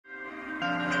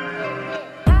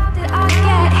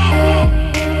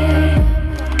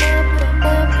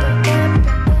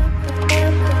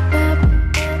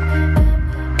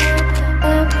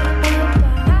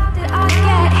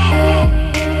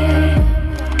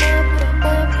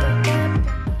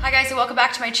welcome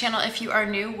back to my channel. If you are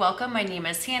new, welcome. My name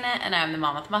is Hannah and I'm the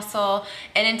Mom with Muscle.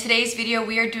 And in today's video,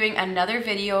 we are doing another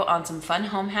video on some fun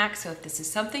home hacks. So if this is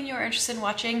something you're interested in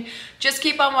watching, just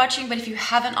keep on watching. But if you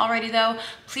haven't already though,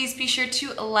 please be sure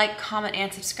to like, comment,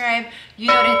 and subscribe. You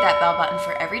know to hit that bell button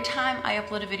for every time I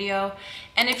upload a video.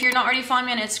 And if you're not already following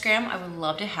me on Instagram, I would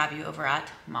love to have you over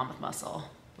at Mom with Muscle.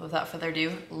 Without further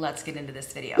ado, let's get into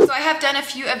this video. So I have done a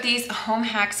few of these home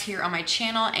hacks here on my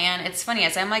channel, and it's funny,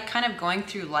 as I'm like kind of going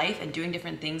through life and doing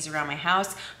different things around my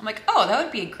house, I'm like, oh, that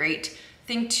would be a great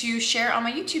thing to share on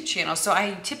my YouTube channel. So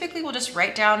I typically will just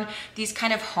write down these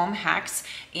kind of home hacks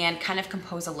and kind of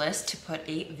compose a list to put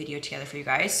a video together for you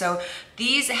guys. So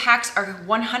these hacks are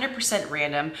 100%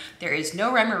 random. There is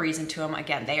no rhyme or reason to them.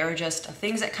 Again, they are just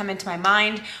things that come into my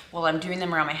mind while I'm doing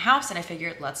them around my house, and I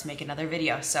figured let's make another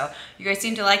video. So you guys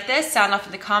seem to like this. Sound off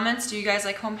in the comments. Do you guys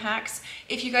like home hacks?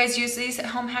 If you guys use these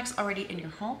home hacks already in your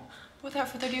home, without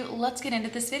further ado, let's get into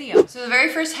this video. So the very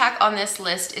first hack on this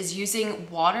list is using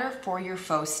water for your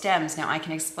faux stems. Now I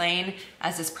can explain,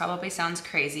 as this probably sounds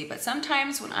crazy, but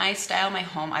sometimes when I style my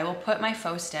home, I will put my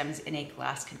faux stems in a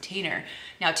glass container.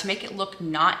 Now to make it look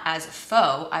not as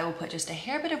faux, I will put just a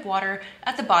hair bit of water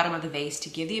at the bottom of the vase to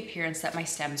give the appearance that my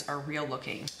stems are real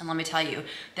looking. And let me tell you,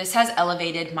 this has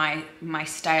elevated my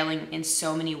styling in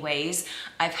so many ways.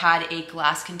 I've had a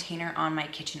glass container on my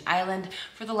kitchen island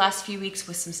for the last few weeks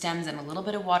with some stems and a little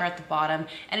bit of water at the bottom,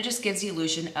 and it just gives the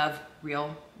illusion of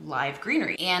real live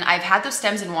greenery. And I've had those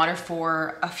stems in water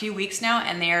for a few weeks now,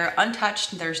 and they're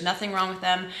untouched. There's nothing wrong with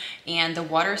them, and the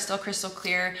water is still crystal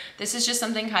clear. This is just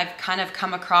something I've kind of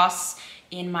come across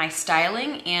in my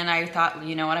styling, and I thought,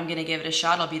 you know what, I'm gonna give it a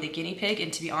shot. I'll be the guinea pig,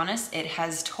 and to be honest, it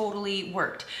has totally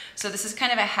worked. So this is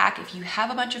kind of a hack if you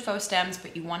have a bunch of faux stems,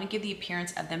 but you wanna give the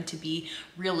appearance of them to be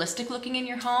realistic looking in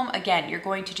your home. Again, you're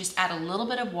going to just add a little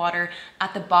bit of water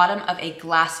at the bottom of a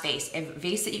glass vase, a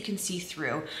vase that you can see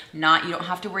through. You don't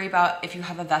have to worry about if you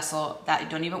have a vessel,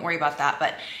 don't even worry about that.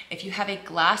 But if you have a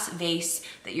glass vase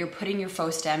that you're putting your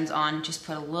faux stems on, just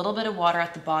put a little bit of water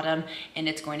at the bottom, and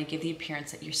it's going to give the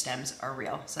appearance that your stems are real.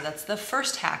 So that's the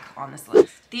first hack on this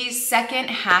list. The second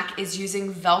hack is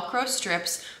using Velcro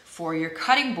strips for your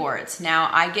cutting boards. Now,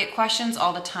 I get questions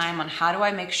all the time on how do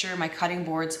I make sure my cutting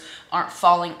boards aren't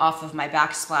falling off of my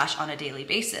backsplash on a daily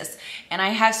basis. And I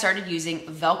have started using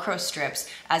Velcro strips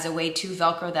as a way to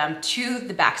Velcro them to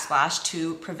the backsplash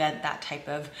to prevent that type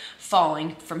of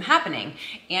falling from happening.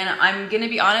 And I'm gonna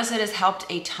be honest, it has helped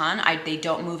a ton. They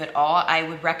don't move at all. I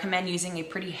would recommend using a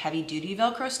pretty heavy duty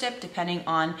Velcro strip depending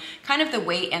on kind of the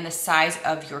weight and the size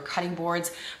of your cutting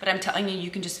boards. But I'm telling you,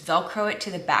 you can just Velcro it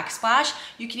to the backsplash.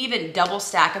 You can even double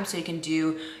stack them so you can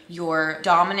do your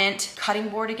dominant cutting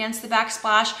board against the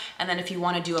backsplash. And then if you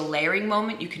want to do a layering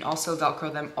moment, you can also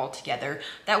Velcro them all together.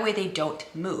 That way they don't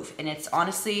move. And it's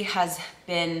honestly has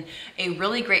been a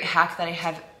really great hack that I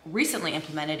have recently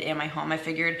implemented in my home. I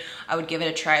figured I would give it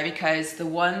a try because the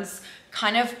ones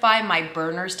kind of by my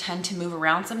burners tend to move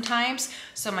around sometimes.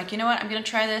 So I'm like, you know what, I'm gonna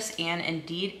try this, and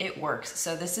indeed it works.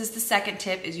 So this is the second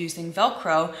tip, is using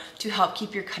Velcro to help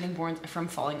keep your cutting boards from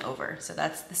falling over. So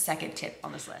that's the second tip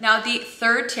on this list. Now the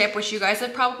third tip, which you guys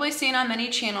have probably seen on many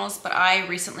channels, but I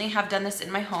recently have done this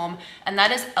in my home, and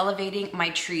that is elevating my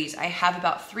trees. I have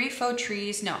about 3 faux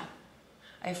trees, no.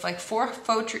 I have like 4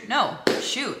 faux trees, no,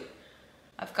 shoot.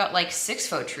 I've got like 6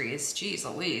 faux trees. Jeez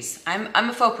Louise. I'm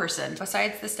a faux person.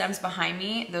 Besides the stems behind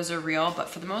me, those are real, but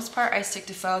for the most part, I stick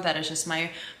to faux. That is just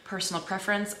my personal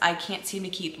preference. I can't seem to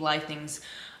keep live things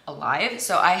alive.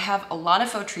 So I have a lot of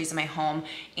faux trees in my home,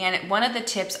 and one of the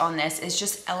tips on this is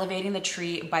just elevating the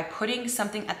tree by putting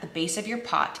something at the base of your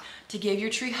pot to give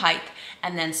your tree height,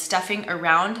 and then stuffing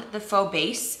around the faux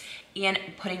base and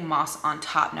putting moss on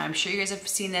top. Now I'm sure you guys have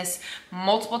seen this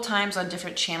multiple times on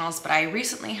different channels, but I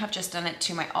recently have just done it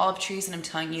to my olive trees, and I'm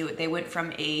telling you, they went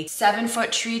from a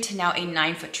 7-foot tree to now a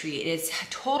 9-foot tree. It has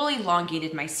totally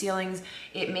elongated my ceilings.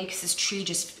 It makes this tree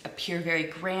just appear very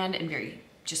grand and very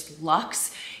just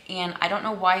luxe. And I don't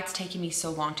know why it's taking me so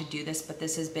long to do this, but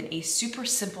this has been a super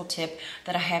simple tip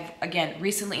that I have, again,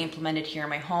 recently implemented here in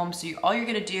my home. So all you're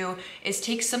gonna do is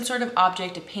take some sort of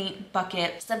object, a paint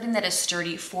bucket, something that is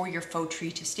sturdy for your faux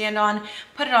tree to stand on,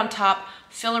 put it on top,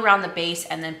 fill around the base,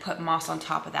 and then put moss on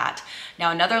top of that. Now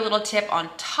another little tip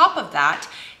on top of that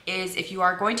is if you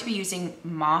are going to be using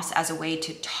moss as a way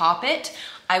to top it,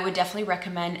 I would definitely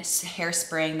recommend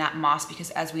hairspraying that moss,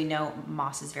 because as we know,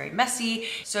 moss is very messy.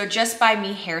 So just by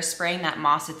me hairspraying that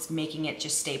moss, it's making it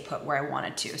just stay put where I want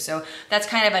it to. So that's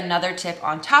kind of another tip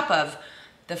on top of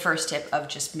the first tip of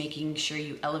just making sure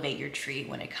you elevate your tree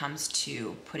when it comes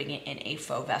to putting it in a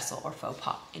faux vessel or faux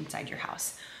pot inside your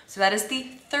house. So that is the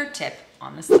third tip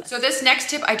on this list. So this next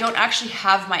tip, I don't actually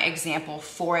have my example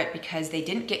for it because they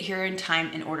didn't get here in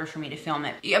time in order for me to film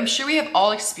it. I'm sure we have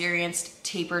all experienced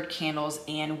tapered candles,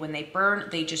 and when they burn,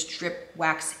 they just drip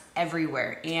wax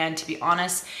everywhere. And to be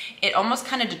honest, it almost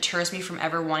kind of deters me from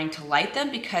ever wanting to light them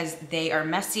because they are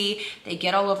messy, they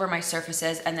get all over my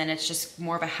surfaces, and then it's just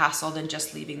more of a hassle than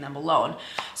just leaving them alone.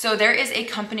 So there is a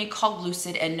company called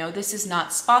Lucid, and no, this is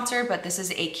not sponsored, but this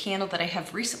is a candle that I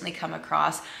have recently come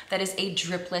across that is a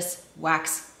dripless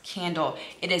wax candle.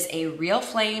 It is a real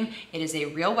flame, it is a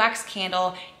real wax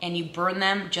candle, and you burn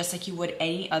them just like you would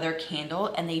any other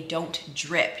candle, and they don't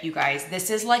drip, you guys.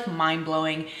 This is like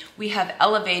mind-blowing. We have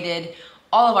elevated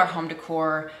all of our home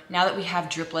decor now that we have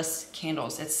dripless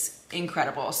candles. It's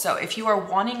incredible. So if you are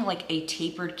wanting like a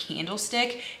tapered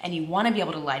candlestick and you want to be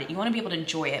able to light it, you want to be able to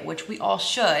enjoy it, which we all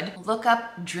should, look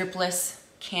up dripless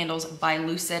candles by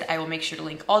Lucid. I will make sure to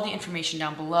link all the information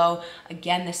down below.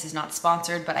 Again, this is not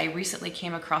sponsored, but I recently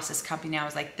came across this company and I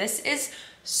was like, this is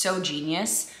so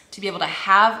genius to be able to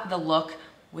have the look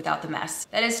without the mess.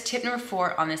 That is tip number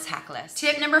 4 on this hack list.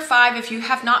 Tip number 5, if you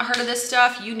have not heard of this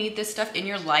stuff, you need this stuff in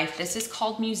your life. This is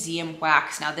called museum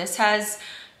wax. Now this has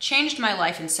changed my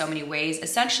life in so many ways.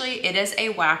 Essentially, it is a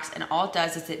wax, and all it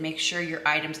does is it makes sure your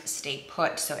items stay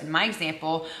put. So in my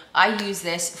example, I use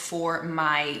this for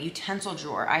my utensil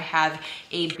drawer. I have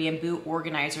a bamboo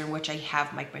organizer in which I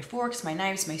have like my forks, my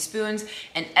knives, my spoons,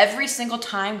 and every single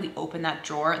time we open that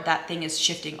drawer, that thing is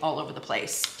shifting all over the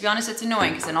place. To be honest, it's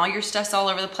annoying because then all your stuff's all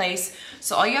over the place.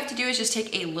 So all you have to do is just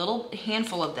take a little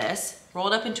handful of this, roll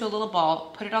it up into a little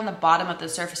ball, put it on the bottom of the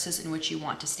surfaces in which you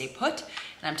want to stay put,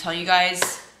 and I'm telling you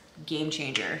guys, game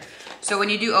changer. So when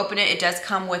you do open it, it does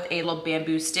come with a little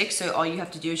bamboo stick, so all you have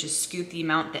to do is just scoop the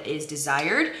amount that is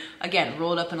desired. Again,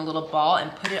 roll it up in a little ball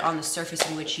and put it on the surface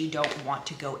in which you don't want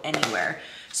to go anywhere.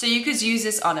 So you could use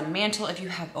this on a mantle if you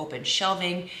have open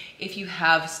shelving, if you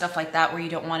have stuff like that where you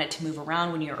don't want it to move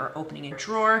around when you're opening a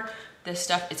drawer. This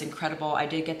stuff is incredible. I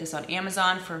did get this on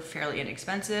Amazon for fairly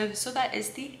inexpensive, so that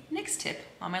is the next tip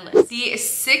on my list. The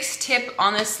 6th tip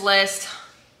on this list,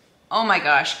 oh my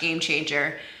gosh, game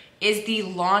changer, is the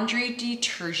laundry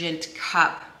detergent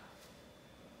cup.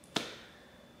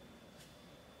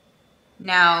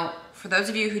 Now, for those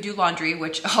of you who do laundry,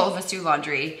 which all of us do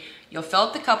laundry, you'll fill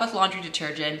up the cup with laundry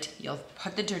detergent, you'll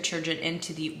put the detergent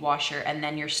into the washer, and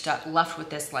then you're left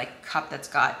with this like cup that's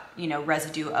got, you know,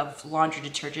 residue of laundry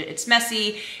detergent. It's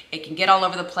messy, it can get all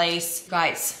over the place.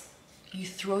 Guys, you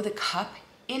throw the cup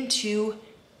into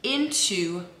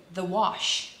the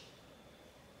wash.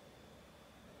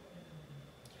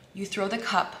 You throw the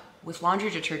cup with laundry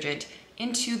detergent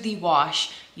into the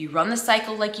wash, you run the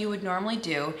cycle like you would normally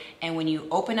do, and when you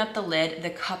open up the lid, the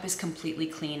cup is completely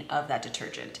clean of that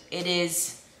detergent. It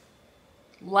is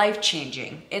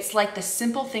life-changing. It's like the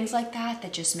simple things like that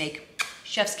that just make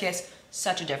chef's kiss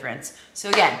such a difference. So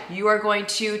again, you are going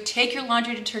to take your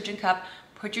laundry detergent cup,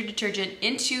 put your detergent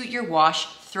into your wash,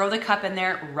 throw the cup in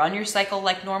there, run your cycle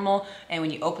like normal, and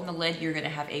when you open the lid, you're gonna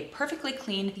have a perfectly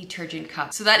clean detergent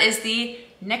cup. So that is the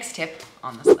next tip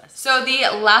on this list. So the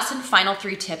last and final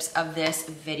 3 tips of this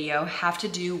video have to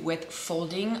do with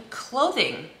folding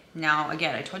clothing. Now,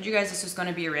 again, I told you guys this was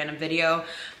gonna be a random video,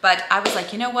 but I was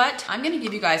like, you know what? I'm gonna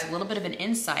give you guys a little bit of an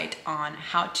insight on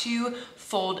how to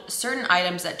fold certain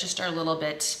items that just are a little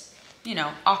bit, you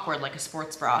know, awkward, like a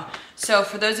sports bra. So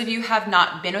for those of you who have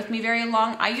not been with me very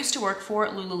long, I used to work for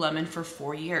Lululemon for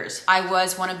 4 years. I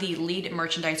was one of the lead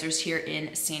merchandisers here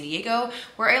in San Diego,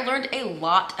 where I learned a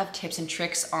lot of tips and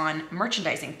tricks on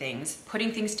merchandising things,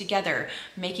 putting things together,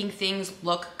 making things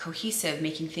look cohesive,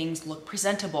 making things look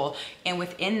presentable. And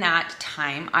within that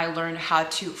time, I learned how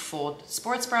to fold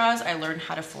sports bras, I learned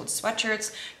how to fold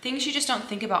sweatshirts, things you just don't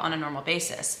think about on a normal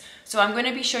basis. So I'm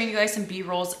gonna be showing you guys some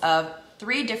B-rolls of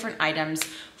 3 different items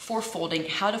for folding,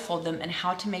 how to fold them, and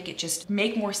how to make it just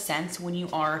make more sense when you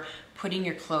are putting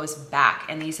your clothes back.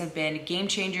 And these have been game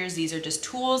changers. These are just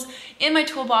tools in my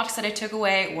toolbox that I took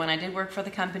away when I did work for the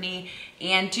company.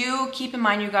 And do keep in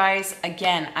mind, you guys,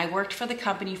 again, I worked for the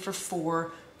company for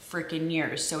 4 freaking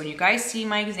years. So when you guys see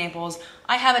my examples,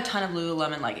 I have a ton of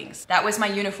Lululemon leggings. That was my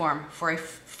uniform for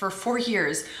 4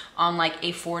 years on like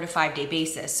a 4 to 5 day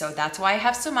basis. So that's why I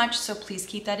have so much. So please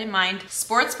keep that in mind.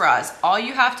 Sports bras, all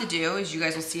you have to do, as you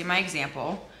guys will see in my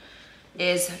example,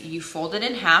 is you fold it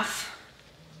in half,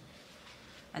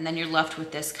 and then you're left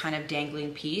with this kind of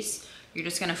dangling piece. You're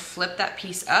just gonna flip that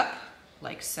piece up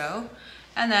like so.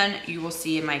 And then you will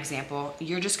see in my example,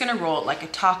 you're just gonna roll it like a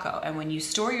taco. And when you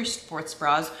store your sports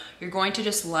bras, you're going to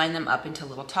just line them up into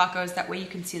little tacos. That way you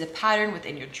can see the pattern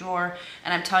within your drawer.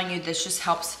 And I'm telling you, this just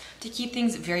helps to keep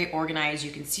things very organized.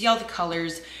 You can see all the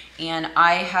colors and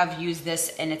I have used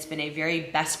this and it's been a very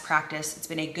best practice. It's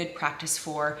been a good practice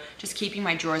for just keeping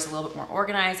my drawers a little bit more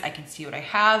organized. I can see what I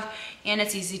have, and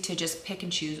it's easy to just pick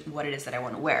and choose what it is that I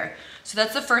want to wear. So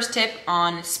that's the first tip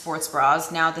on sports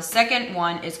bras. Now the second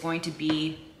one is going to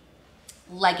be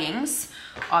leggings.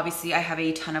 Obviously I have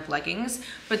a ton of leggings,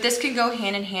 but this can go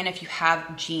hand in hand if you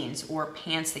have jeans or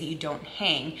pants that you don't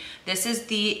hang. This is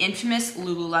the infamous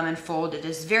Lululemon fold. It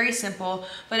is very simple,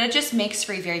 but it just makes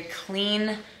for a very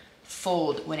clean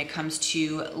fold when it comes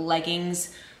to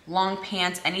leggings, long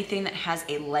pants, anything that has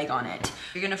a leg on it.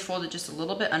 You're gonna fold it just a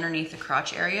little bit underneath the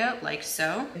crotch area, like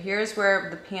so. Here's where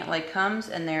the pant leg comes,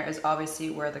 and there is obviously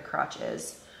where the crotch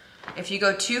is. If you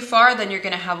go too far, then you're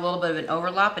gonna have a little bit of an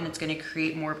overlap and it's gonna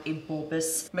create more of a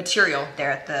bulbous material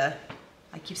there at the,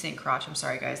 I keep saying crotch, I'm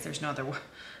sorry guys, there's no other word.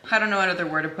 I don't know what other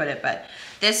word to put it, but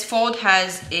this fold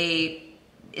has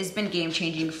been game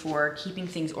changing for keeping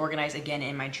things organized again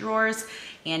in my drawers,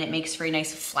 and it makes for a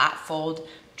nice flat fold.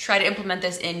 Try to implement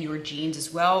this in your jeans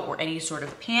as well, or any sort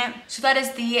of pant. So that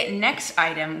is the next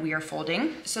item we are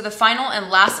folding. So the final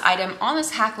and last item on this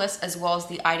hack list, as well as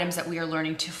the items that we are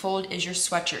learning to fold, is your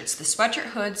sweatshirts. The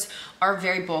sweatshirt hoods are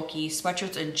very bulky.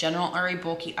 Sweatshirts in general are a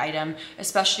bulky item,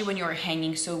 especially when you are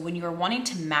hanging. So when you are wanting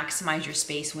to maximize your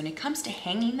space, when it comes to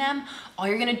hanging them, all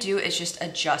you're gonna do is just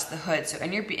adjust the hood. So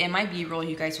in my B-roll,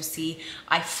 you guys will see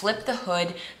I flip the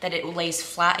hood that it lays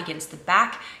flat against the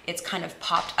back. It's kind of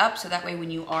popped up, so that way when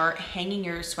you are hanging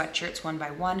your sweatshirts one by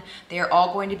one, they are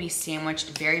all going to be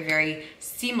sandwiched very, very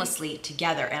seamlessly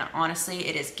together. And honestly,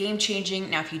 it is game changing.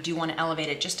 Now, if you do want to elevate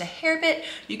it just a hair bit,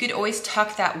 you could always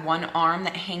tuck that one arm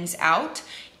that hangs out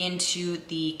into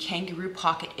the kangaroo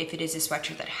pocket if it is a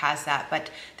sweatshirt that has that. But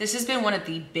this has been one of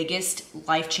the biggest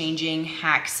life-changing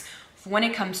hacks when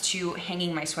it comes to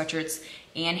hanging my sweatshirts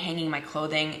and hanging my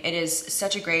clothing. It is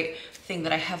such a great thing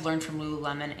that I have learned from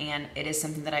Lululemon, and it is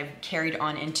something that I've carried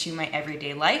on into my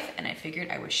everyday life, and I figured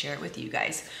I would share it with you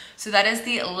guys. So that is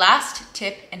the last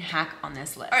tip and hack on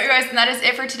this list. All right, guys, and that is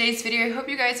it for today's video. I hope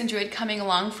you guys enjoyed coming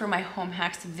along for my home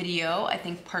hacks video, I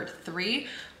think part 3.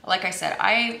 Like I said,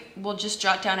 I will just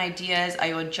jot down ideas.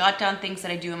 I will jot down things that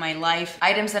I do in my life,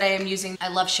 items that I am using. I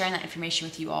love sharing that information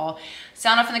with you all.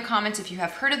 Sound off in the comments if you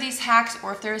have heard of these hacks,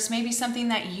 or if there's maybe something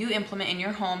that you implement in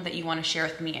your home that you want to share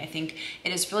with me. I think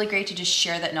it is really great to just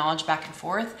share that knowledge back and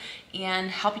forth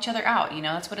and help each other out. You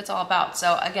know, that's what it's all about.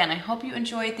 So again, I hope you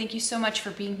enjoyed. Thank you so much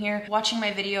for being here, watching my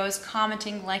videos,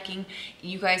 commenting, liking.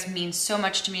 You guys mean so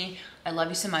much to me. I love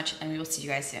you so much, and we will see you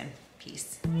guys soon.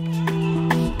 Peace.